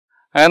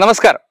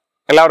നമസ്കാരം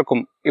എല്ലാവർക്കും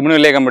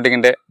ഇമ്മ്യൂണിലെ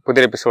കമ്പ്യൂട്ടിങ്ങിന്റെ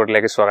പുതിയ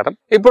എപ്പിസോഡിലേക്ക് സ്വാഗതം.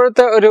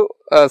 ഇപ്പോഴത്തെ ഒരു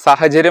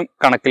സാഹചര്യം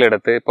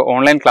കണക്കിലെടുത്ത് ഇപ്പോൾ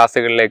ഓൺലൈൻ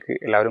ക്ലാസ്സുകളിലേക്ക്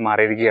എല്ലാവരും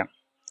മാറിയിരിക്കുകയാണ്.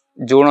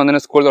 ജൂൺ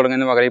 1 സ്കൂൾ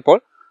തുടങ്ങുന്നതിന് പകരം ഇപ്പോൾ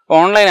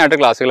ഓൺലൈനായിട്ട്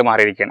ക്ലാസ്സുകൾ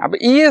മാറിയിരിക്കുകയാണ്. അപ്പോൾ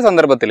ഈ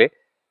സന്ദർഭത്തിൽ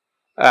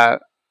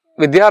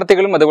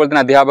വിദ്യാർത്ഥികളും അതുപോലെ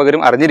തന്നെ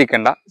അധ്യാപകരും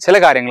അറിഞ്ഞിരിക്കേണ്ട ചില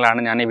കാര്യങ്ങളാണ്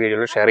ഞാൻ ഈ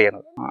വീഡിയോയിൽ ഷെയർ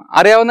ചെയ്യുന്നത്.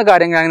 അറിയാവുന്ന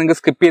കാര്യങ്ങളാണ് നിങ്ങൾക്ക്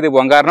സ്കിപ്പ് ചെയ്ത്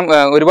പോകാം, കാരണം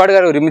ഒരുപാട്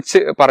കാര്യം ഒരുമിച്ച്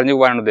പറഞ്ഞു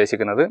പോകാനാണ്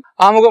ഉദ്ദേശിക്കുന്നത്.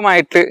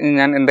 ആമുഖമായിട്ട്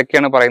ഞാൻ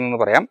എന്തൊക്കെയാണ്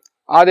പറയുന്നതെന്ന് പറയാം.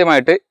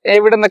 ആദ്യമായിട്ട്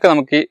എവിടെ നിന്നൊക്കെ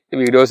നമുക്ക് ഈ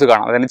വീഡിയോസ്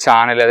കാണാം, അതിൻ്റെ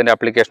ചാനൽ, അതിൻ്റെ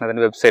ആപ്ലിക്കേഷൻ,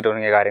 അതിൻ്റെ വെബ്സൈറ്റ്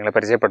തുടങ്ങിയ കാര്യങ്ങൾ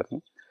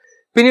പരിചയപ്പെടുത്തുന്നു.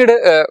 പിന്നീട്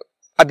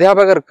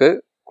അധ്യാപകർക്ക്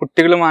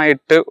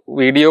കുട്ടികളുമായിട്ട്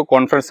വീഡിയോ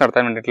കോൺഫറൻസ്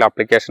നടത്താൻ വേണ്ടിയിട്ടുള്ള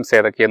ആപ്ലിക്കേഷൻസ്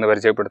ഏതൊക്കെയെന്ന്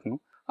പരിചയപ്പെടുത്തുന്നു.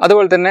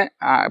 അതുപോലെ തന്നെ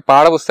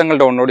പാഠപുസ്തകങ്ങൾ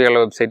ഡൗൺലോഡ്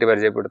ചെയ്യാനുള്ള വെബ്സൈറ്റ്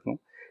പരിചയപ്പെടുത്തുന്നു.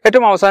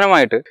 ഏറ്റവും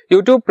അവസാനമായിട്ട്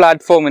യൂട്യൂബ്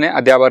പ്ലാറ്റ്ഫോമിനെ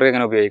അധ്യാപകർക്ക്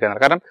എങ്ങനെ ഉപയോഗിക്കാനാണ്.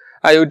 കാരണം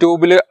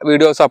യൂട്യൂബിൽ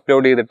വീഡിയോസ്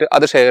അപ്ലോഡ് ചെയ്തിട്ട്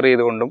അത് ഷെയർ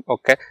ചെയ്തുകൊണ്ടും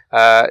ഒക്കെ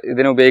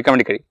ഇതിനെ ഉപയോഗിക്കാൻ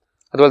വേണ്ടി കഴിയും.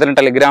 അതുപോലെ തന്നെ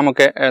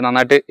ടെലിഗ്രാമൊക്കെ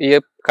നന്നായിട്ട് ഈ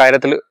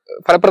കാര്യത്തിൽ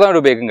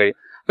ഫലപ്രദമായിട്ട് ഉപയോഗിക്കാൻ കഴിയും.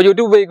 അപ്പോൾ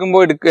യൂട്യൂബ്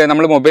ഉപയോഗിക്കുമ്പോൾ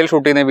നമ്മൾ മൊബൈൽ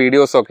ഷൂട്ട് ചെയ്യുന്ന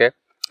വീഡിയോസൊക്കെ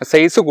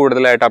സൈസ്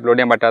കൂടുതലായിട്ട് അപ്ലോഡ്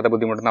ചെയ്യാൻ പറ്റാത്ത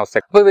ബുദ്ധിമുട്ടുന്ന അവസ്ഥ.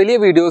 അപ്പോൾ വലിയ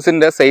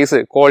വീഡിയോസിൻ്റെ സൈസ്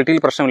ക്വാളിറ്റിയിൽ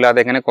പ്രശ്നമില്ലാതെ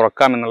എങ്ങനെ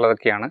കുറക്കാം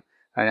എന്നുള്ളതൊക്കെയാണ്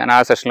ഞാൻ ആ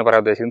സെഷനിൽ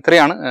പറയാൻ ഉദ്ദേശിക്കുന്നത്.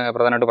 ഇത്രയാണ്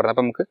പ്രധാനമായിട്ട് പറയുന്നത്.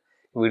 അപ്പോൾ നമുക്ക്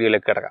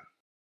വീഡിയോയിലേക്ക് കിടക്കാം.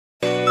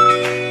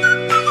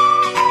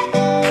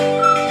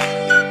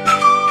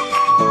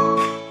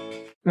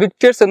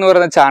 വിക്ടേഴ്സ് എന്ന്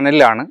പറയുന്ന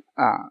ചാനലിലാണ്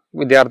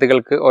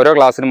വിദ്യാർത്ഥികൾക്ക് ഓരോ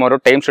ക്ലാസ്സിനും ഓരോ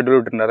ടൈം ഷെഡ്യൂൾ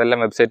ഇട്ടിട്ടുണ്ട്. അതെല്ലാം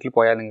വെബ്സൈറ്റിൽ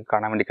പോയാൽ നിങ്ങൾക്ക്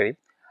കാണാൻ വേണ്ടി കഴിയും.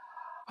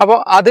 അപ്പോൾ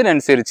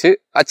അതിനനുസരിച്ച്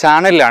ആ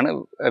ചാനലിലാണ്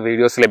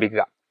വീഡിയോസ്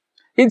ലഭിക്കുക.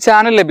 ഈ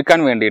ചാനൽ ലഭിക്കാൻ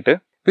വേണ്ടിയിട്ട്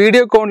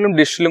വീഡിയോകോണിലും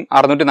ഡിഷിലും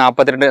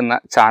 642 എന്ന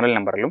ചാനൽ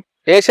നമ്പറിലും,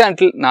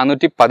 ഏഷ്യാനെറ്റിൽ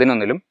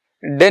 411ലും,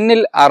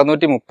 ഡെന്നിൽ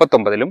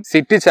 639ലും,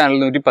 സിറ്റി ചാനൽ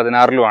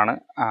 116ലുമാണ്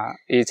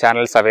ഈ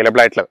ചാനൽസ് അവൈലബിൾ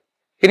ആയിട്ടുള്ളത്.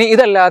 ഇനി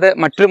ഇതല്ലാതെ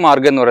മറ്റൊരു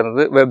മാർഗ്ഗം എന്ന്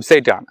പറയുന്നത്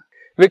വെബ്സൈറ്റ് ആണ്.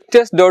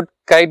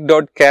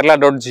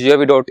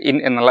 victors.kite.kerala.gov.in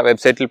എന്നുള്ള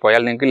വെബ്സൈറ്റിൽ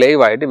പോയാൽ നിങ്ങൾക്ക്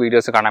ലൈവായിട്ട്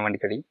വീഡിയോസ് കാണാൻ വേണ്ടി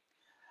കഴിയും.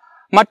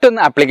 മറ്റൊന്ന്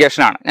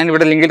ആപ്ലിക്കേഷനാണ്. ഞാൻ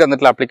ഇവിടെ ലിങ്കിൽ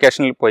തന്നിട്ടുള്ള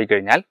ആപ്ലിക്കേഷനിൽ പോയി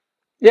കഴിഞ്ഞാൽ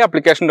ഈ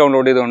ആപ്ലിക്കേഷൻ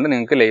ഡൗൺലോഡ് ചെയ്തുകൊണ്ട്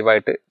നിങ്ങൾക്ക്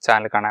ലൈവായിട്ട്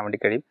ചാനൽ കാണാൻ വേണ്ടി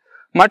കഴിയും.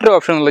 മറ്റൊരു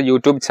ഓപ്ഷൻ എന്നുള്ള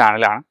യൂട്യൂബ്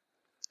ചാനലാണ്.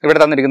 ഇവിടെ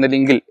തന്നിരിക്കുന്ന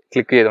ലിങ്കിൽ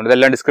ക്ലിക്ക് ചെയ്തുകൊണ്ട്,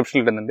 ഇതെല്ലാം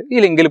ഡിസ്ക്രിപ്ഷനിൽ ഇടുന്നുണ്ട്, ഈ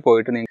ലിങ്കിൽ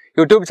പോയിട്ട് നിങ്ങൾക്ക്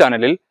യൂട്യൂബ്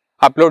ചാനലിൽ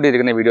അപ്ലോഡ്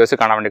ചെയ്തിരിക്കുന്ന വീഡിയോസ്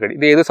കാണാൻ വേണ്ടി കഴിയും.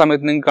 ഇത് ഏത്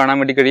സമയത്ത് നിങ്ങൾക്ക് കാണാൻ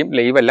വേണ്ടി കഴിയും,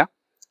 ലൈവ് അല്ല.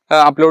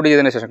 അപ്ലോഡ്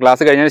ചെയ്തതിന് ശേഷം,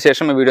 ക്ലാസ് കഴിഞ്ഞതിന്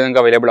ശേഷം വീഡിയോ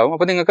നിങ്ങൾക്ക് അവൈലബിൾ ആവും.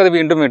 അപ്പോൾ നിങ്ങൾക്കത്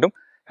വീണ്ടും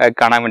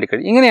കാണാൻ വേണ്ടി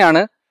കഴിയും.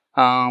 ഇങ്ങനെയാണ്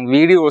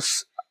വീഡിയോസ്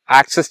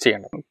ആക്സസ്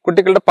ചെയ്യേണ്ടത്.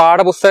 കുട്ടികളുടെ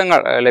പാഠപുസ്തകങ്ങൾ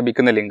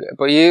ലഭിക്കുന്ന ലിങ്ക്,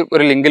 ഇപ്പോൾ ഈ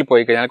ഒരു ലിങ്കിൽ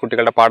പോയി കഴിഞ്ഞാൽ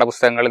കുട്ടികളുടെ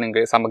പാഠപുസ്തകങ്ങൾ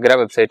നിങ്ങൾക്ക് സമഗ്ര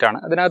വെബ്സൈറ്റ് ആണ്.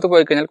 അതിനകത്ത്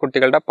പോയി കഴിഞ്ഞാൽ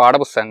കുട്ടികളുടെ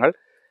പാഠപുസ്തകങ്ങൾ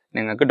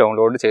നിങ്ങൾക്ക്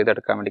ഡൗൺലോഡ്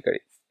ചെയ്തെടുക്കാൻ വേണ്ടി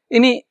കഴിയും.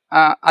 ഇനി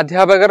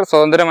അധ്യാപകർ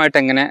സ്വതന്ത്രമായിട്ട്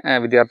എങ്ങനെ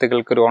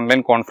വിദ്യാർത്ഥികൾക്ക് ഒരു ഓൺലൈൻ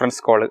കോൺഫറൻസ്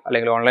കോൾ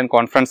അല്ലെങ്കിൽ ഓൺലൈൻ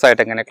കോൺഫറൻസ്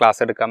ആയിട്ട് എങ്ങനെ ക്ലാസ്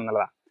എടുക്കാം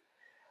എന്നുള്ളതാണ്.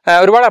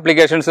 ഒരുപാട്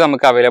ആപ്ലിക്കേഷൻസ്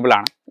നമുക്ക് അവൈലബിൾ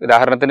ആണ്.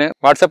 ഉദാഹരണത്തിന്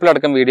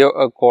വാട്സപ്പിലടക്കം വീഡിയോ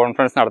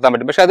കോൺഫറൻസ് നടത്താൻ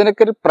പറ്റും. പക്ഷേ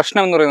അതിനൊക്കെ ഒരു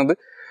പ്രശ്നം എന്ന് പറയുന്നത്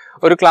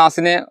ഒരു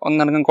ക്ലാസ്സിനെ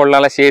ഒന്നിറങ്ങും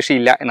കൊള്ളാനുള്ള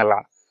ശേഷിയില്ല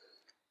എന്നുള്ളതാണ്.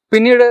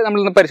 പിന്നീട്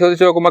നമ്മളിന്ന്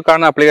പരിശോധിച്ച് നോക്കുമ്പോൾ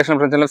കാണുന്ന ആപ്ലിക്കേഷൻ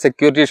ഫ്രണ്ട്സിലെ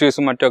സെക്യൂരിറ്റി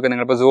ഇഷ്യൂസും മറ്റൊക്കെ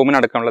നിങ്ങളിപ്പോൾ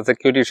സൂമിനടക്കമുള്ള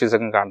സെക്യൂരിറ്റി ഇഷ്യൂസ്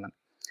ഒക്കെ കാണുന്നുണ്ട്.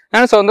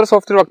 ഞാൻ സ്വതന്ത്ര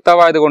സോഫ്റ്റ്വെയർ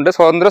വക്താവായതുകൊണ്ട്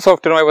സ്വതന്ത്ര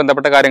സോഫ്റ്റ്വെയറുമായി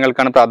ബന്ധപ്പെട്ട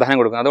കാര്യങ്ങൾക്കാണ് പ്രാധാന്യം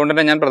കൊടുക്കുന്നത്. അതുകൊണ്ട്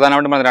തന്നെ ഞാൻ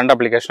പ്രധാനമായിട്ടും പറഞ്ഞ 2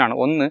 ആപ്ലിക്കേഷനാണ്.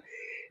 ഒന്ന്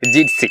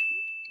ജിറ്റ്സി,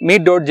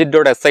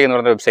 meet.jit.si എന്ന്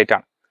പറയുന്ന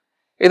വെബ്സൈറ്റാണ്.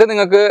 ഇത്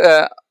നിങ്ങൾക്ക്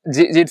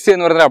ജിറ്റ്സി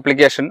എന്ന് പറയുന്ന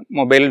ആപ്ലിക്കേഷൻ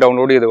മൊബൈലിൽ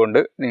ഡൗൺലോഡ് ചെയ്തുകൊണ്ട്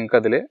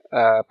നിങ്ങൾക്കതിൽ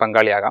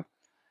പങ്കാളിയാകാം.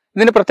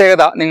 ഇതിൻ്റെ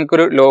പ്രത്യേകത,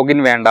 നിങ്ങൾക്കൊരു ലോഗിൻ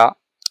വേണ്ട,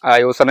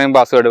 യൂസർ നെയിം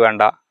പാസ്വേഡ്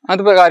വേണ്ട,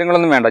 അതുപോലെ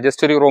കാര്യങ്ങളൊന്നും വേണ്ട.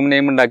 ജസ്റ്റ് ഒരു റൂം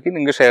നെയിം ഉണ്ടാക്കി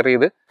നിങ്ങൾക്ക് ഷെയർ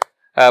ചെയ്ത്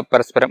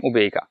പരസ്പരം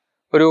ഉപയോഗിക്കാം.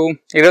 ഒരു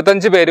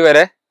 25 പേര്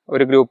വരെ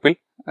ഒരു ഗ്രൂപ്പിൽ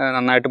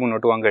നന്നായിട്ട്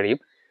മുന്നോട്ട് പോകാൻ കഴിയും.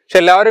 പക്ഷെ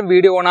എല്ലാവരും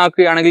വീഡിയോ ഓൺ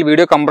ആക്കുകയാണെങ്കിൽ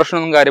വീഡിയോ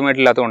കംപ്രഷനൊന്നും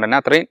കാര്യമായിട്ടില്ലാത്തതുകൊണ്ട് തന്നെ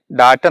അത്രയും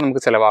ഡാറ്റ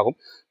നമുക്ക് ചിലവാകും.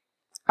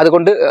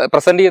 അതുകൊണ്ട്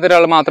പ്രസന്റ് ചെയ്ത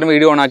ഒരാൾ മാത്രം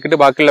വീഡിയോ ഓൺ ആക്കിയിട്ട്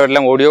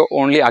ബാക്കിയുള്ളവരെല്ലാം ഓഡിയോ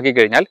ഓൺലി ആക്കി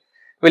കഴിഞ്ഞാൽ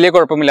വലിയ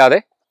കുഴപ്പമില്ലാതെ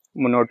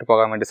മുന്നോട്ട്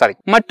പോകാൻ വേണ്ടി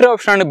സാധിക്കും. മറ്റൊരു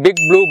ഓപ്ഷനാണ്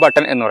ബിഗ് ബ്ലൂ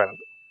ബട്ടൺ എന്ന്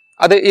പറയുന്നത്.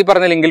 അത് ഈ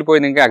പറഞ്ഞ ലിങ്കിൽ പോയി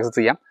നിങ്ങൾക്ക് ആക്സസ്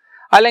ചെയ്യാം.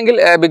 അല്ലെങ്കിൽ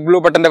ബിഗ് ബ്ലൂ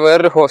ബട്ടൻ്റെ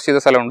വേറൊരു ഹോസ്റ്റ് ചെയ്ത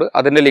സ്ഥലമുണ്ട്,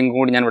 അതിൻ്റെ ലിങ്കും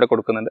കൂടി ഞാൻ ഇവിടെ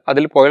കൊടുക്കുന്നുണ്ട്.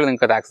 അതിൽ പോയാൽ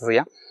നിങ്ങൾക്ക് അത് ആക്സസ്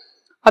ചെയ്യാം.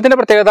 അതിൻ്റെ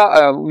പ്രത്യേകത,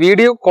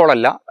 വീഡിയോ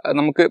കോളല്ല,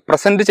 നമുക്ക്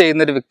പ്രസന്റ്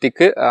ചെയ്യുന്ന ഒരു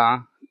വ്യക്തിക്ക്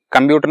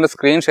കമ്പ്യൂട്ടറിൻ്റെ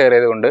സ്ക്രീൻ ഷെയർ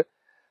ചെയ്തുകൊണ്ട്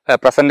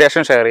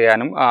പ്രസന്റേഷൻ ഷെയർ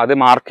ചെയ്യാനും അത്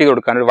മാർക്ക് ചെയ്ത്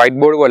കൊടുക്കാനും ഒരു വൈറ്റ്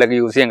ബോർഡ് പോലെയൊക്കെ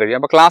യൂസ് ചെയ്യാൻ കഴിയും.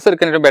 അപ്പോൾ ക്ലാസ്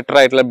എടുക്കുന്നതിന് ബെറ്റർ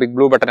ആയിട്ടുള്ള ബിഗ്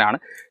ബ്ലൂ ബട്ടനാണ്.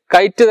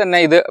 കൈറ്റ് തന്നെ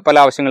ഇത് പല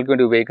ആവശ്യങ്ങൾക്ക്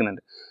വേണ്ടി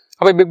ഉപയോഗിക്കുന്നുണ്ട്.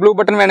 അപ്പോൾ ബിഗ് ബ്ലൂ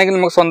ബട്ടൺ വേണമെങ്കിൽ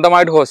നമുക്ക്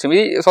സ്വന്തമായിട്ട് ഹോസ്റ്റ് ചെയ്യും.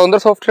 ഈ സ്വന്തം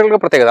സോഫ്റ്റ്വെയറുകളുടെ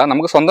പ്രത്യേകത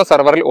നമുക്ക് സ്വന്തം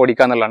സെർവറിൽ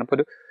ഓടിക്കുക എന്നുള്ളതാണ്. ഇപ്പോൾ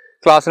ഒരു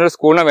ക്ലാസ്സിനൊരു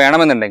സ്കൂളിന്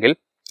വേണമെന്നുണ്ടെങ്കിൽ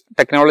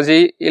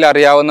ടെക്നോളജിയിൽ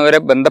അറിയാവുന്നവരെ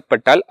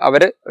ബന്ധപ്പെട്ടാൽ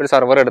അവർ ഒരു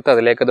സെർവർ എടുത്ത്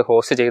അതിലേക്ക് അത്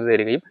ഹോസ്റ്റ് ചെയ്ത്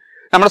തരികയും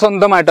നമ്മൾ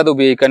സ്വന്തമായിട്ട് അത്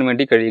ഉപയോഗിക്കാൻ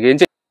വേണ്ടി കഴിയുകയും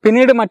ചെയ്യും.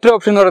 പിന്നീട് മറ്റൊരു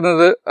ഓപ്ഷൻ എന്ന്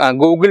പറയുന്നത്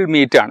ഗൂഗിൾ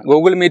മീറ്റ് ആണ്.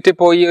 ഗൂഗിൾ മീറ്റ്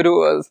ഇപ്പോൾ ഈ ഒരു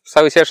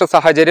സവിശേഷ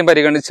സാഹചര്യം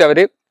പരിഗണിച്ച് അവർ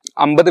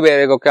 50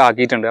 പേരെയൊക്കെ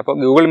ആക്കിയിട്ടുണ്ട്. അപ്പോൾ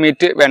ഗൂഗിൾ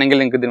മീറ്റ് വേണമെങ്കിൽ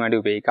നിങ്ങൾക്ക് ഇതിനു വേണ്ടി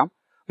ഉപയോഗിക്കാം.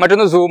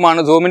 മറ്റൊന്ന് സൂമാണ്.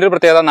 സൂമിൻ്റെ ഒരു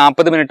പ്രത്യേകത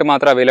 40 മിനിറ്റ്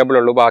മാത്രമേ അവൈലബിൾ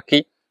ഉള്ളൂ, ബാക്കി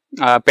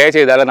പേ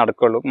ചെയ്താലേ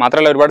നടക്കുള്ളൂ.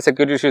 മാത്രമല്ല ഒരുപാട്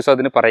സെക്യൂരിറ്റി ഇഷ്യൂസ്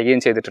അതിന് പറയുകയും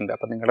ചെയ്തിട്ടുണ്ട്.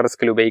 അപ്പോൾ നിങ്ങളുടെ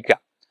റിസ്കിൽ ഉപയോഗിക്കുക.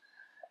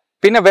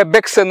 പിന്നെ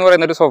വെബെക്സ് എന്ന്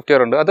പറയുന്ന ഒരു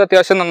സോഫ്റ്റ്വെയർ ഉണ്ട്. അത്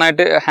അത്യാവശ്യം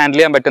നന്നായിട്ട് ഹാൻഡിൽ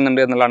ചെയ്യാൻ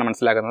പറ്റുന്നുണ്ട് എന്നുള്ളതാണ്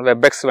മനസ്സിലാക്കുന്നത്.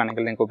 വെബെക്സ്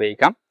വേണമെങ്കിൽ നിങ്ങൾക്ക്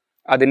ഉപയോഗിക്കാം.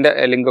 അതിൻ്റെ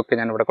ലിങ്കൊക്കെ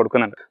ഞാൻ ഇവിടെ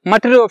കൊടുക്കുന്നുണ്ട്.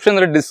 മറ്റൊരു ഓപ്ഷൻ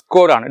എന്ന്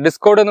ഡിസ്കോഡ് ആണ്.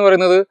 ഡിസ്കോഡ് എന്ന്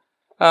പറയുന്നത്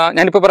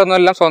ഞാനിപ്പോൾ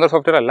പറയുന്നതെല്ലാം സ്വതന്ത്ര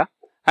സോഫ്റ്റ്വെയർ അല്ല.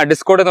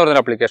 ഡിസ്കോഡ് എന്ന് പറയുന്ന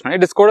ആപ്ലിക്കേഷനാണ്. ഈ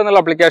ഡിസ്കോഡ് എന്നുള്ള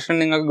ആപ്ലിക്കേഷൻ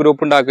നിങ്ങൾക്ക്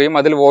ഗ്രൂപ്പ് ഉണ്ടാക്കുകയും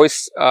അതിൽ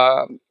വോയിസ്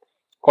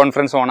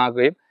കോൺഫറൻസ് ഓൺ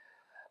ആക്കുകയും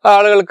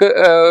ആളുകൾക്ക്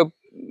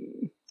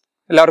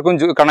എല്ലാവർക്കും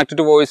കണക്ട്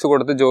ടു വോയിസ്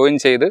കൊടുത്ത് ജോയിൻ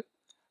ചെയ്ത്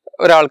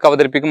ഒരാൾക്ക്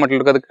അവതരിപ്പിക്കും,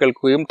 മറ്റുള്ളവർക്ക് അത്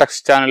കേൾക്കുകയും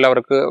ടെക്സ്റ്റ് ചാനലിൽ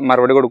അവർക്ക്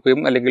മറുപടി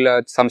കൊടുക്കുകയും അല്ലെങ്കിൽ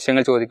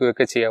സംശയങ്ങൾ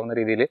ചോദിക്കുകയൊക്കെ ചെയ്യാവുന്ന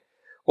രീതിയിൽ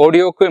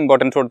ഓഡിയോക്ക്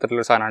ഇമ്പോർട്ടൻസ്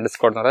കൊടുത്തിട്ടുള്ള ഒരു സാധനമാണ്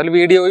ഡിസ്കോഡ് എന്ന് പറയുന്നത്. അതിൽ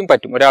വീഡിയോയും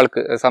പറ്റും,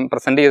 ഒരാൾക്ക്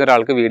പ്രസന്റ് ചെയ്യുന്ന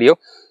ഒരാൾക്ക് വീഡിയോ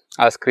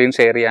സ്ക്രീൻ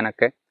ഷെയർ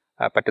ചെയ്യാനൊക്കെ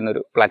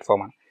പറ്റുന്നൊരു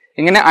പ്ലാറ്റ്ഫോമാണ്.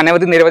 ഇങ്ങനെ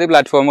നിരവധി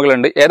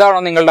പ്ലാറ്റ്ഫോമുകളുണ്ട്. ഏതാണോ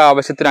നിങ്ങളുടെ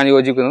ആവശ്യത്തിന്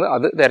അനുയോജിക്കുന്നത്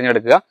അത്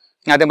തിരഞ്ഞെടുക്കുക.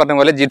 ആദ്യം പറഞ്ഞ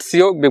പോലെ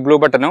ജിറ്റ്സിയോ ബിബ്ലൂ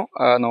ബട്ടനോ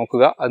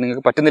നോക്കുക. അത്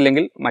നിങ്ങൾക്ക്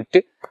പറ്റുന്നില്ലെങ്കിൽ മറ്റ്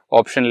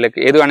ഓപ്ഷനിലേക്ക്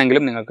ഏത്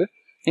വേണമെങ്കിലും നിങ്ങൾക്ക്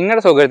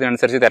നിങ്ങളുടെ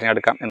സൗകര്യത്തിനനുസരിച്ച്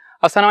തിരഞ്ഞെടുക്കാം.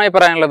 അവസാനമായി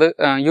പറയാനുള്ളത്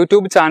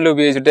യൂട്യൂബ് ചാനൽ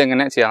ഉപയോഗിച്ചിട്ട്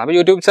എങ്ങനെ ചെയ്യാം. അപ്പോൾ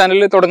യൂട്യൂബ്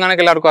ചാനൽ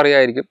തുടങ്ങാനൊക്കെ എല്ലാവർക്കും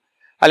അറിയായിരിക്കും.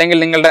 അല്ലെങ്കിൽ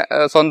നിങ്ങളുടെ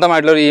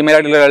സ്വന്തമായിട്ടുള്ള ഒരു ഇമെയിൽ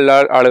ഐഡിയുള്ള എല്ലാ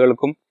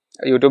ആളുകൾക്കും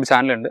യൂട്യൂബ്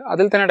ചാനലുണ്ട്.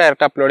 അതിൽ തന്നെ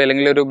ഡയറക്റ്റ് അപ്ലോഡ്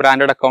അല്ലെങ്കിൽ ഒരു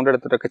ബ്രാൻഡഡ് അക്കൗണ്ട്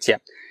എടുത്തിട്ടൊക്കെ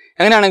ചെയ്യാം.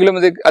 എങ്ങനെയാണെങ്കിലും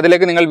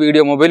അതിലേക്ക് നിങ്ങൾ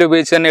വീഡിയോ മൊബൈൽ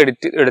ഉപയോഗിച്ച് തന്നെ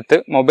എടുത്ത്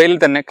മൊബൈലിൽ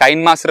തന്നെ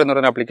കൈൻമാസ്റ്റർ എന്ന്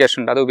പറയുന്ന ആപ്ലിക്കേഷൻ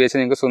ഉണ്ട്. അത് ഉപയോഗിച്ച്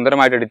നിങ്ങൾക്ക്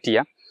സുന്ദരമായിട്ട് എഡിറ്റ്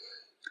ചെയ്യാം.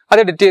 അത്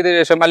എഡിറ്റ് ചെയ്ത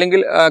ശേഷം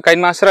അല്ലെങ്കിൽ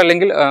കൈൻമാസ്റ്റർ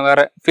അല്ലെങ്കിൽ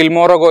വേറെ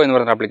ഫിൽമോറോഗോ എന്ന്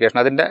പറയുന്ന ആപ്ലിക്കേഷൻ,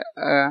 അതിൻ്റെ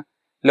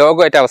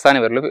ലോഗോ ആയിട്ട്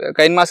അവസാനം വരുള്ളൂ.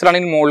 കൈൻമാസ്റ്റർ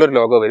ആണെങ്കിൽ മുകളിലൊരു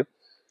ലോഗോ വരും.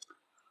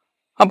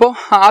 അപ്പോൾ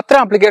അത്ര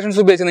ആപ്ലിക്കേഷൻസ്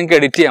ഉപയോഗിച്ച് നിങ്ങൾക്ക്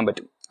എഡിറ്റ് ചെയ്യാൻ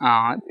പറ്റും.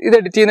 ഇത്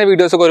എഡിറ്റ് ചെയ്യുന്ന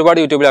വീഡിയോസൊക്കെ ഒരുപാട്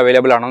യൂട്യൂബിൽ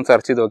അവൈലബിൾ ആണോ എന്ന്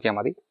സെർച്ച് ചെയ്ത് നോക്കിയാൽ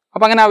മതി.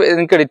 അപ്പോൾ അങ്ങനെ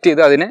നിങ്ങൾക്ക് എഡിറ്റ്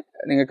ചെയ്ത് അതിനെ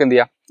നിങ്ങൾക്ക് എന്ത്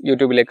ചെയ്യാം,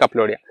 യൂട്യൂബിലേക്ക്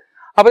അപ്ലോഡ് ചെയ്യാം.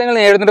 അപ്പോൾ നിങ്ങൾ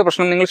നേരിടുന്ന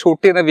പ്രശ്നം, നിങ്ങൾ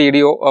ഷൂട്ട് ചെയ്യുന്ന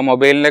വീഡിയോ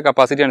മൊബൈലിൻ്റെ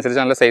കപ്പാസിറ്റി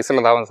അനുസരിച്ച് നല്ല സൈസ്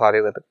ഉള്ളതാവാൻ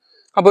സാധ്യതയുണ്ട്.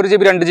 അപ്പോൾ 1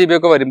 GB 2 GB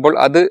ഒക്കെ വരുമ്പോൾ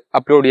അത്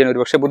അപ്ലോഡ് ചെയ്യാൻ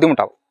ഒരുപക്ഷെ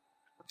ബുദ്ധിമുട്ടാവും.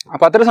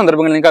 അപ്പോൾ അത്തരം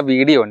സന്ദർഭങ്ങളിൽ നിങ്ങൾക്ക് ആ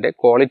വീഡിയോൻ്റെ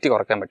ക്വാളിറ്റി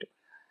കുറയ്ക്കാൻ പറ്റും.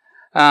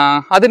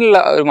 അതിനുള്ള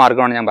ഒരു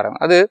മാർഗ്ഗമാണ് ഞാൻ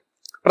പറയുന്നത്. അത്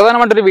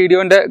പ്രധാനമായിട്ടൊരു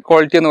വീഡിയോൻ്റെ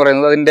ക്വാളിറ്റി എന്ന്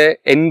പറയുന്നത് അതിൻ്റെ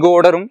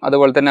എൻകോഡറും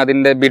അതുപോലെ തന്നെ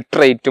അതിൻ്റെ ബിറ്റ്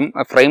റേറ്റും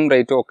ഫ്രെയിം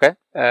റേറ്റും ഒക്കെ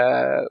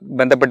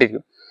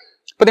ബന്ധപ്പെട്ടിരിക്കും.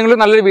 ഇപ്പോൾ നിങ്ങൾ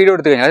നല്ലൊരു വീഡിയോ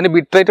എടുത്തു കഴിഞ്ഞാൽ അതിൻ്റെ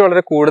ബിറ്റ് റേറ്റ്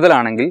വളരെ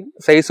കൂടുതലാണെങ്കിൽ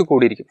സൈസ്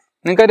കൂടിയിരിക്കും.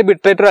 നിങ്ങൾക്ക് അതിൻ്റെ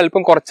ബിറ്റ് റേറ്റ്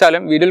അല്പം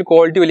കുറച്ചാലും വീഡിയോയിൽ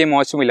ക്വാളിറ്റി വലിയ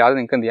മോശമില്ലാതെ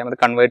നിങ്ങൾക്ക് എന്ത് ചെയ്യാം, അത്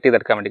കൺവേർട്ട്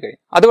ചെയ്തെടുക്കാൻ വേണ്ടി കഴിയും.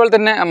 അതുപോലെ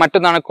തന്നെ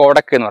മറ്റൊന്നാണ്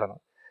കോഡക്ക് എന്ന്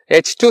പറയുന്നത്.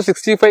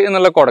 H265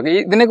 എന്നുള്ള കോഡക്ക്.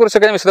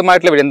 ഇതിനെക്കുറിച്ചൊക്കെ ഞാൻ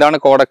വിശദമായിട്ടുള്ള വീഡിയോ എന്താണ്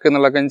കോഡക്ക്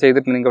എന്നുള്ളതൊക്കെ ഞാൻ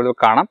ചെയ്തിട്ട് നിങ്ങൾക്ക്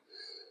കാണാം.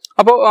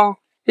 അപ്പോൾ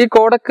ഈ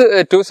കോഡക്ക്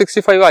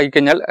 265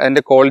 ആയിക്കഴിഞ്ഞാൽ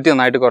അതിൻ്റെ ക്വാളിറ്റി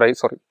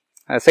നന്നായിട്ട്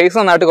സൈസ്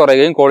നന്നായിട്ട്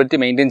കുറയുകയും ക്വാളിറ്റി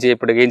മെയിൻറ്റെയിൻ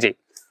ചെയ്യപ്പെടുകയും ചെയ്യും.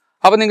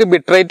 അപ്പോൾ നിങ്ങൾക്ക്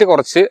ബിറ്റ് റേറ്റ്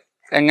കുറച്ച്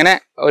എങ്ങനെ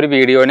ഒരു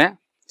വീഡിയോനെ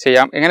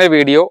ചെയ്യാം, എങ്ങനെ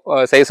വീഡിയോ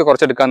സൈസ്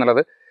കുറച്ചെടുക്കുക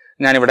എന്നുള്ളത്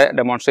ഞാനിവിടെ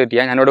ഡെമോൺസ്ട്രേറ്റ്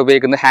ചെയ്യാം. ഞാനിവിടെ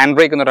ഉപയോഗിക്കുന്നത് ഹാൻഡ്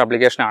ബ്രേക്ക് എന്നൊരു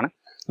ആപ്ലിക്കേഷനാണ്.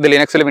 ഇത്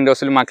ലിനക്സിലും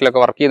വിൻഡോസിലും മാക്കിലൊക്കെ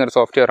വർക്ക് ചെയ്യുന്ന ഒരു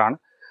സോഫ്റ്റ്വെയർ ആണ്.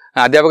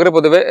 അധ്യാപകർ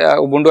പൊതുവെ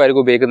ഉബുണ്ടു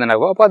ആയിരിക്കും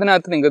ഉപയോഗിക്കുന്നുണ്ടാകും. അപ്പോൾ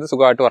അതിനകത്ത് നിങ്ങൾക്ക്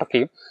സുഖമായിട്ട് വർക്ക്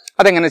ചെയ്യും.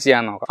 അതെങ്ങനെ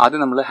ചെയ്യാമെന്ന് നോക്കാം.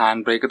 ആദ്യം നമ്മൾ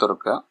ഹാൻഡ് ബ്രേക്ക്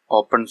തുറക്കുക,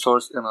 ഓപ്പൺ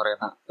സോഴ്സ് എന്ന്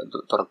പറയുന്ന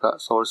തുറക്കുക,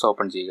 സോഴ്സ്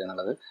ഓപ്പൺ ചെയ്യുക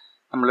എന്നുള്ളത്.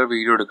 നമ്മൾ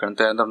വീഡിയോ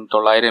എടുക്കുന്നത്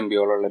 900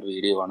 MB ഉള്ള ഒരു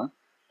വീഡിയോ ആണ്.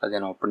 അത്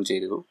ഞാൻ ഓപ്പൺ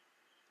ചെയ്തു.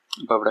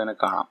 ഇപ്പോൾ ഇവിടെ തന്നെ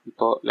കാണാം.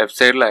 ഇപ്പോൾ ലെഫ്റ്റ്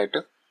സൈഡിലായിട്ട്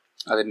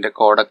അതിൻ്റെ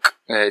കോഡക്ക്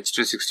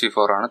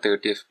H264 ആണ്,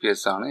 30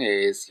 FPS ആണ്,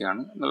 AAC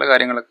ആണ് എന്നുള്ള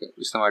കാര്യങ്ങളൊക്കെ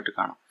വിശദമായിട്ട്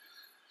കാണാം.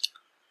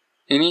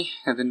 ഇനി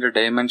ഇതിൻ്റെ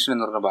ഡയമെൻഷൻ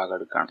എന്ന് പറഞ്ഞ ഭാഗം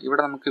എടുക്കുകയാണ്.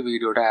 ഇവിടെ നമുക്ക്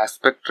വീഡിയോയുടെ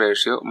ആസ്പെക്ട്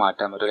റേഷ്യോ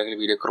മാറ്റാൻ പറ്റും, അല്ലെങ്കിൽ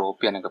വീഡിയോ ക്രോപ്പ്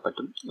ചെയ്യാനൊക്കെ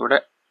പറ്റും. ഇവിടെ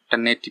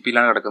 1080p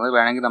കിടക്കുന്നത്.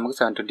 വേണമെങ്കിൽ നമുക്ക്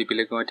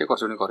 720p മാറ്റിയാൽ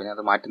കുറച്ചുകൂടി കുറഞ്ഞാൽ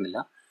അത് മാറ്റുന്നില്ല.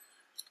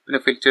 പിന്നെ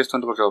ഫിൽറ്റേഴ്സ്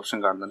കൊണ്ട് കുറച്ച് ഓപ്ഷൻ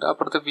കാണുന്നുണ്ട്.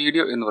 അപ്പുറത്ത്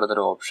വീഡിയോ എന്ന്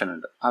പറയുന്നൊരു ഓപ്ഷൻ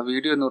ഉണ്ട്. ആ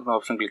വീഡിയോ എന്ന് പറഞ്ഞ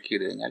ഓപ്ഷൻ ക്ലിക്ക്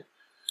ചെയ്ത് കഴിഞ്ഞാൽ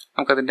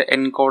നമുക്കതിൻ്റെ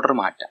എൻകോഡർ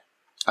മാറ്റാം.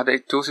 അത്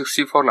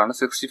 264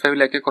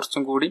 65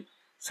 കുറച്ചും കൂടി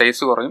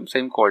സൈസ് കുറയും,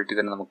 സെയിം ക്വാളിറ്റി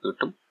തന്നെ നമുക്ക്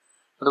കിട്ടും.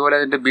 അതുപോലെ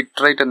അതിൻ്റെ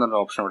ബിറ്റ് റേറ്റ് എന്നൊരു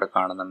ഓപ്ഷൻ ഇവിടെ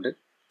കാണുന്നുണ്ട്.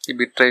 ഈ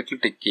ബിറ്റ് റേറ്റിൽ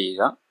ടിക്ക്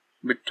ചെയ്യുക.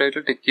 ബിറ്റ്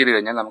റേറ്റിൽ ടിക്ക് ചെയ്ത്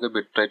കഴിഞ്ഞാൽ നമുക്ക്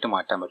ബിറ്റ് റേറ്റ്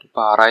മാറ്റാൻ പറ്റും.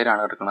 ഇപ്പോൾ 6000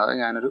 ആണ് കിടക്കുന്നത്. അത്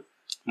ഞാനൊരു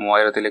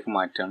 3000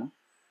 മാറ്റുകയാണ്.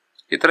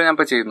 ഇത്ര ഞാൻ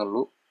ഇപ്പോൾ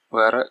ചെയ്യുന്നുള്ളൂ,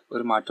 വേറെ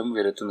ഒരു മാറ്റവും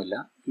വരുത്തുന്നില്ല.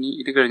 ഇനി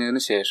ഇത്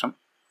കഴിഞ്ഞതിന് ശേഷം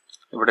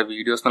ഇവിടെ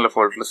വീഡിയോസ് എന്നുള്ള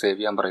ഫോൾഡറിൽ സേവ്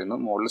ചെയ്യാൻ പറയുന്നു.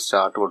 മുകളിൽ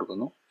സ്റ്റാർട്ട്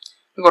കൊടുക്കുന്നു.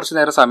 ഇത് കുറച്ച്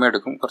നേരം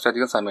സമയമെടുക്കും,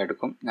 കുറച്ചധികം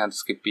സമയമെടുക്കും. ഞാനത്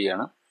സ്കിപ്പ്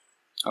ചെയ്യാണ്.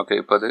 ഓക്കെ,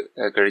 ഇപ്പോൾ അത്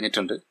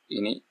കഴിഞ്ഞിട്ടുണ്ട്.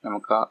 ഇനി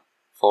നമുക്ക് ആ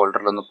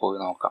ഫോൾഡറിലൊന്ന് പോയി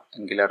നോക്കാം,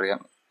 എങ്കിലറിയാം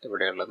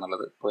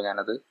എവിടെയുള്ളതെന്നുള്ളത്. ഇപ്പോൾ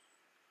ഞാനത്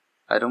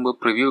അതിന് മുമ്പ്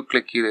പ്രിവ്യൂ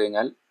ക്ലിക്ക് ചെയ്ത്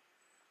കഴിഞ്ഞാൽ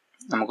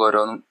നമുക്ക്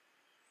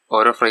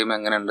ഓരോ ഫ്രെയിം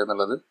എങ്ങനെയുണ്ട്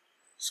എന്നുള്ളത്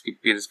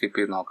സ്കിപ്പ്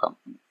ചെയ്ത് നോക്കാം.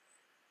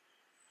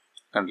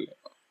 കണ്ടില്ലേ,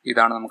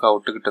 ഇതാണ് നമുക്ക്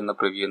ഔട്ട് കിട്ടുന്ന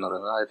പ്രിവ്യൂ എന്ന്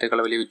പറയുന്നത്. ആദ്യത്തേക്കാൾ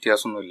വലിയ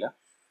വ്യത്യാസമൊന്നുമില്ല.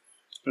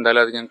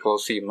 എന്തായാലും അത് ഞാൻ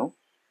ക്ലോസ് ചെയ്യുന്നു.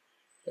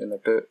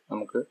 എന്നിട്ട്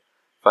നമുക്ക്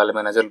ഫയൽ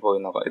മാനേജറിൽ പോയി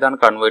നോക്കാം. ഇതാണ്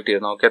കൺവേർട്ട്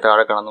ചെയ്ത് നോക്കിയാൽ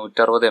താഴെ കാണാൻ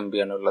 160 MB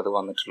ആണ് ഉള്ളത്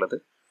വന്നിട്ടുള്ളത്.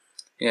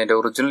 ഇനി അതിൻ്റെ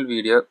ഒറിജിനൽ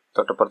വീഡിയോ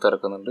തൊട്ടപ്പുറത്ത്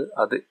ഇറക്കുന്നുണ്ട്.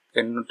 അത്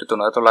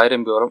 890, അത് 900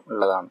 MB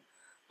ഉള്ളതാണ്.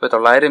 അപ്പോൾ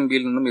 900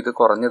 MB നിന്നും ഇത്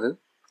കുറഞ്ഞത്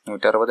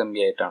 160 MB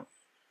ആയിട്ടാണ്.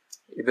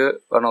 ഇത്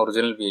ആണ്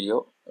ഒറിജിനൽ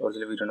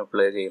വീഡിയോയാണ്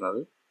പ്ലേ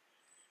ചെയ്യുന്നത്.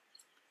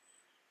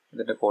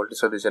 ഇതിൻ്റെ ക്വാളിറ്റി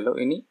ശ്രദ്ധിച്ചല്ലോ.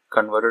 ഇനി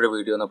കൺവേർട്ടഡ്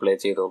വീഡിയോ ഒന്ന് പ്ലേ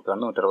ചെയ്ത്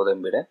നോക്കുകയാണ്. 160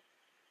 MB.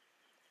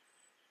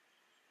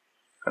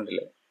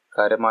 കണ്ടില്ലേ,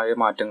 കാര്യമായ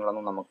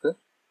മാറ്റങ്ങളൊന്നും നമുക്ക്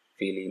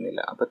ഫീൽ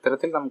ചെയ്യുന്നില്ല. അപ്പോൾ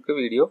ഇത്തരത്തിൽ നമുക്ക്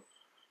വീഡിയോ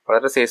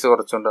വളരെ സൈസ്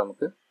കുറച്ചുകൊണ്ട്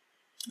നമുക്ക്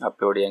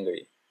അപ്ലോഡ് ചെയ്യാൻ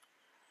കഴിയും.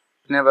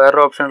 പിന്നെ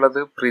വേറൊരു ഓപ്ഷൻ ഉള്ളത്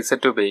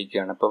പ്രീസെറ്റ്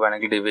ഉപയോഗിക്കുകയാണ്. ഇപ്പോൾ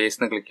വേണമെങ്കിൽ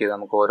ഡിവൈസിന് ക്ലിക്ക് ചെയ്ത്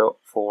നമുക്ക് ഓരോ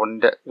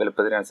ഫോണിൻ്റെ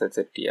വലുപ്പത്തിനനുസരിച്ച്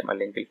സെറ്റ് ചെയ്യാം.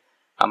 അല്ലെങ്കിൽ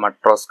ആ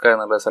മട്രോസ്ക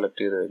എന്നുള്ളത്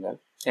സെലക്ട് ചെയ്ത് കഴിഞ്ഞാൽ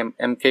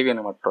MKV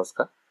ആണ്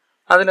മട്രോസ്ക.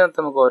 അതിനകത്ത്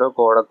നമുക്ക് ഓരോ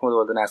കോഡക്കും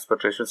അതുപോലെ തന്നെ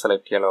ആസ്പെക്ട് റേഷ്യോ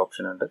സെലക്ട് ചെയ്യാനുള്ള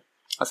ഓപ്ഷൻ ഉണ്ട്.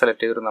 ആ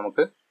സെലക്ട് ചെയ്തിട്ട്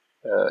നമുക്ക്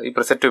ഈ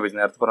പ്രിസെറ്റ് ഉപയോഗിച്ച്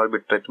നേരത്തെ പറഞ്ഞ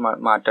ബിറ്റ് റേറ്റ്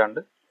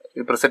മാറ്റാണ്ട്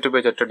ഈ പ്രിസെറ്റ്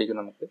ഉപയോഗിച്ച് ഒറ്റയടിക്ക്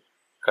നമുക്ക്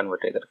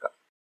കൺവേർട്ട് ചെയ്തെടുക്കാം.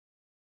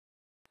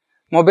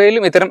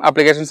 മൊബൈലിലും ഇത്തരം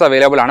ആപ്ലിക്കേഷൻസ്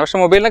അവൈലബിൾ ആണ്. പക്ഷേ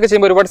മൊബൈലിനൊക്കെ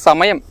ചെയ്യുമ്പോൾ ഒരുപാട്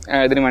സമയം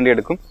ഇതിന് വേണ്ടി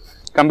എടുക്കും.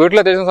 കമ്പ്യൂട്ടറിൽ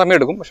അത്യാവശ്യം സമയം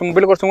എടുക്കും, പക്ഷേ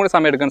മൊബൈലിൽ കുറച്ചും കൂടി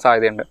സമയം എടുക്കാൻ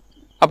സാധ്യതയുണ്ട്.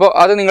 അപ്പോൾ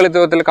അത് നിങ്ങൾ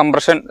ഇത്തരത്തിൽ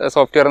കംപ്രഷൻ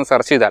സോഫ്റ്റ്വെയർ എന്ന്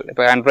സെർച്ച് ചെയ്താൽ,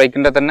 ഇപ്പോൾ ഹാൻഡ്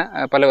ബ്രേക്കിൻ്റെ തന്നെ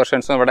പല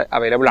വെർഷൻസും ഇവിടെ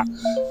അവൈലബിൾ ആണ്.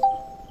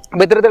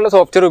 അപ്പോൾ ഇത്തരത്തിലുള്ള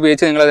സോഫ്റ്റ്വെയർ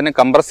ഉപയോഗിച്ച് നിങ്ങൾ അതിനെ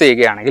കംപ്രസ്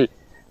ചെയ്യുകയാണെങ്കിൽ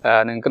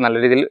നിങ്ങൾക്ക് നല്ല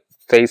രീതിയിൽ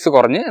സൈസ്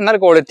കുറഞ്ഞ് എന്നാൽ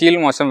ക്വാളിറ്റിയിൽ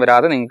മോശം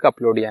വരാതെ നിങ്ങൾക്ക്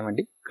അപ്ലോഡ് ചെയ്യാൻ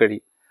വേണ്ടി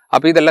കഴിയും.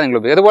 അപ്പോൾ ഇതെല്ലാം നിങ്ങൾ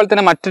ഉപയോഗിക്കും. അതുപോലെ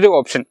തന്നെ മറ്റൊരു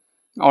ഓപ്ഷൻ,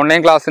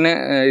 ഓൺലൈൻ ക്ലാസ്സിന്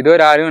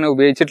ഇതുവരെ ആരും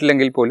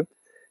ഉപയോഗിച്ചിട്ടില്ലെങ്കിൽ പോലും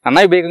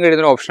നന്നായി ഉപയോഗിക്കാൻ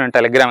കഴിയുന്ന ഒരു ഓപ്ഷനാണ്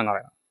ടെലഗ്രാം എന്ന്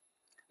പറയുന്നത്.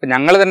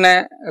 ഞങ്ങൾ തന്നെ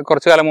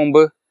കുറച്ചു കാലം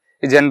മുമ്പ്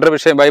ഈ ജെൻഡർ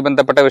വിഷയവുമായി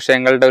ബന്ധപ്പെട്ട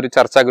വിഷയങ്ങളുടെ ഒരു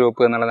ചർച്ചാ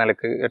ഗ്രൂപ്പ് എന്നുള്ള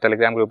നിലക്ക്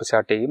ടെലിഗ്രാം ഗ്രൂപ്പ്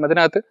സ്റ്റാർട്ട് ചെയ്യും.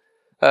 അതിനകത്ത്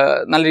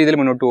നല്ല രീതിയിൽ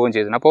മുന്നോട്ട് പോവുകയും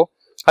ചെയ്തിരുന്നു. അപ്പോൾ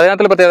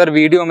അതിനകത്തുള്ള പ്രത്യേകത ഒരു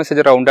വീഡിയോ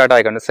മെസ്സേജ് റൗണ്ട് ആയിട്ട്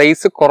അയക്കാണ്ട്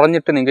സൈസ്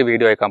കുറഞ്ഞിട്ട് നിങ്ങൾക്ക്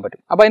വീഡിയോ അയക്കാൻ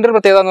പറ്റും. അപ്പോൾ അതിൻ്റെ ഒരു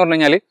പ്രത്യേകത എന്ന് പറഞ്ഞു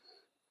കഴിഞ്ഞാൽ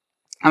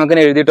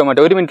നമുക്കിനെ എഴുതിയിട്ടോ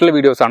മറ്റോ 1 മിനിറ്റുള്ള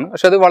വീഡിയോസാണ്.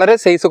 പക്ഷെ അത് വളരെ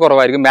സൈസ്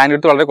കുറവായിരിക്കും,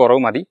 ബാൻഡ്വിഡ്ത്ത് വളരെ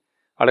കുറവ് മതി,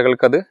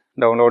 ആളുകൾക്കത്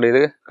ഡൗൺലോഡ്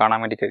ചെയ്ത് കാണാൻ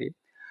വേണ്ടി കഴിയും.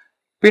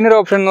 പിന്നെ ഒരു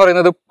ഓപ്ഷൻ എന്ന്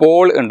പറയുന്നത്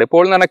പോൾ ഉണ്ട്.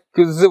 പോൾ എന്ന് പറഞ്ഞാൽ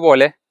ക്വിസ്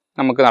പോലെ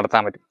നമുക്ക്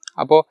നടത്താൻ പറ്റും.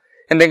 അപ്പോൾ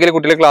എന്തെങ്കിലും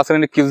കുട്ടികളെ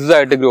ക്ലാസ്സിൽ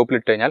ക്വിസായിട്ട് ഗ്രൂപ്പിൽ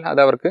ഇട്ട് കഴിഞ്ഞാൽ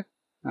അത് അവർക്ക്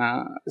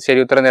ശരി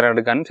ഉത്തരം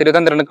തിരഞ്ഞെടുക്കാനും ശരി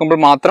ഉത്തരം തിരഞ്ഞെടുക്കുമ്പോൾ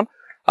മാത്രം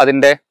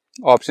അതിൻ്റെ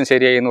ഓപ്ഷൻ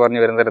ശരിയായി എന്ന് പറഞ്ഞ്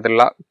വരുന്ന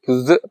തരത്തിലുള്ള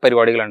ക്വിസ്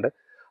പരിപാടികളുണ്ട്.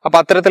 അപ്പോൾ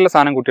അത്തരത്തിലുള്ള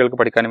സാധനം കുട്ടികൾക്ക്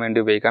പഠിക്കാൻ വേണ്ടി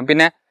ഉപയോഗിക്കാം.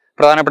 പിന്നെ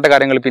പ്രധാനപ്പെട്ട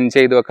കാര്യങ്ങൾ പിൻ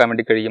ചെയ്ത് വെക്കാൻ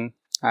വേണ്ടി കഴിയും.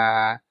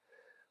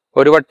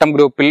 ഒരു വട്ടം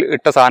ഗ്രൂപ്പിൽ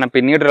ഇട്ട സാധനം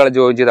പിന്നീട് ഒരാൾ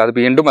ജോയിൻ ചെയ്ത് അത്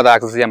വീണ്ടും അത്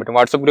ആക്സസ് ചെയ്യാൻ പറ്റും.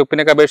 വാട്സപ്പ്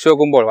ഗ്രൂപ്പിനൊക്കെ അപേക്ഷിച്ച്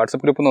നോക്കുമ്പോൾ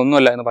വാട്സപ്പ് ഗ്രൂപ്പിൽ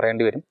ഒന്നുമല്ല എന്ന്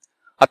പറയേണ്ടി വരും.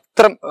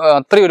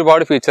 അത്രയും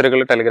ഒരുപാട്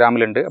ഫീച്ചറുകൾ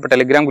ടെലിഗ്രാമിലുണ്ട്. അപ്പോൾ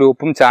ടെലിഗ്രാം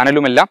ഗ്രൂപ്പും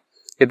ചാനലും എല്ലാം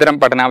ഇത്തരം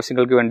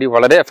പഠനാവശ്യങ്ങൾക്ക് വേണ്ടി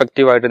വളരെ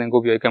എഫക്റ്റീവായിട്ട് നിങ്ങൾക്ക്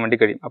ഉപയോഗിക്കാൻ വേണ്ടി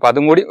കഴിയും. അപ്പോൾ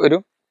അതും കൂടി ഒരു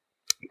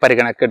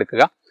പരിഗണനയ്ക്ക്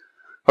എടുക്കുക.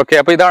 ഓക്കെ,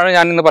 അപ്പോൾ ഇതാണ്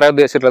ഞാൻ ഇന്ന് പറയാൻ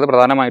ഉദ്ദേശിച്ചിട്ടുള്ളത്.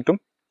 പ്രധാനമായിട്ടും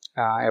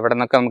എവിടെ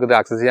നിന്നൊക്കെ നമുക്കിത്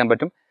ആക്സസ് ചെയ്യാൻ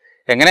പറ്റും,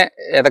 എങ്ങനെ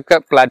ഏതൊക്കെ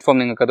പ്ലാറ്റ്ഫോം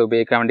നിങ്ങൾക്ക് അത്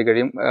ഉപയോഗിക്കാൻ വേണ്ടി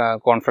കഴിയും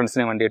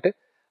കോൺഫറൻസിന് വേണ്ടിയിട്ട്,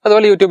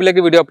 അതുപോലെ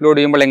യൂട്യൂബിലേക്ക് വീഡിയോ അപ്ലോഡ്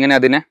ചെയ്യുമ്പോൾ എങ്ങനെ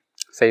അതിനെ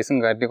സൈസും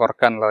കാര്യം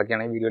കുറക്കുക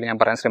എന്നുള്ളതൊക്കെയാണ് ഈ വീഡിയോയിൽ ഞാൻ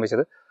പറയാൻ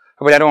ശ്രമിച്ചത്.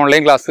 അപ്പോൾ ഞാൻ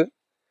ഓൺലൈൻ ക്ലാസ്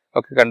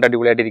ഒക്കെ കണ്ട്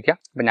അടിപൊളിയായിട്ടിരിക്കുക.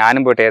 അപ്പോൾ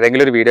ഞാനും പോയിട്ട്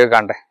ഏതെങ്കിലും ഒരു വീഡിയോ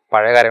കാണണ്ടേ,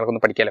 പഴയ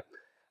കാര്യങ്ങളൊക്കെ പഠിക്കാമല്ലോ.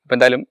 അപ്പോൾ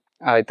എന്തായാലും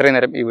ഇത്രയും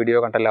നേരം ഈ വീഡിയോ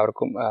കണ്ട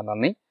എല്ലാവർക്കും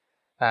നന്ദി.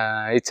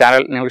 ഈ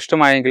ചാനൽ നിങ്ങൾക്ക്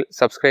ഇഷ്ടമായെങ്കിൽ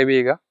സബ്സ്ക്രൈബ്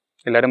ചെയ്യുക.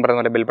 എല്ലാവരും പറഞ്ഞ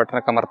പോലെ ബെൽ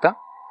ബട്ടണൊക്കെ അമർത്തുക.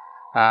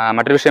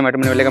 മറ്റൊരു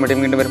വിഷയമായിട്ട്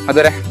മുന്നിലേക്ക് വീണ്ടും വരും.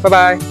 അതുവരെ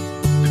ബൈ.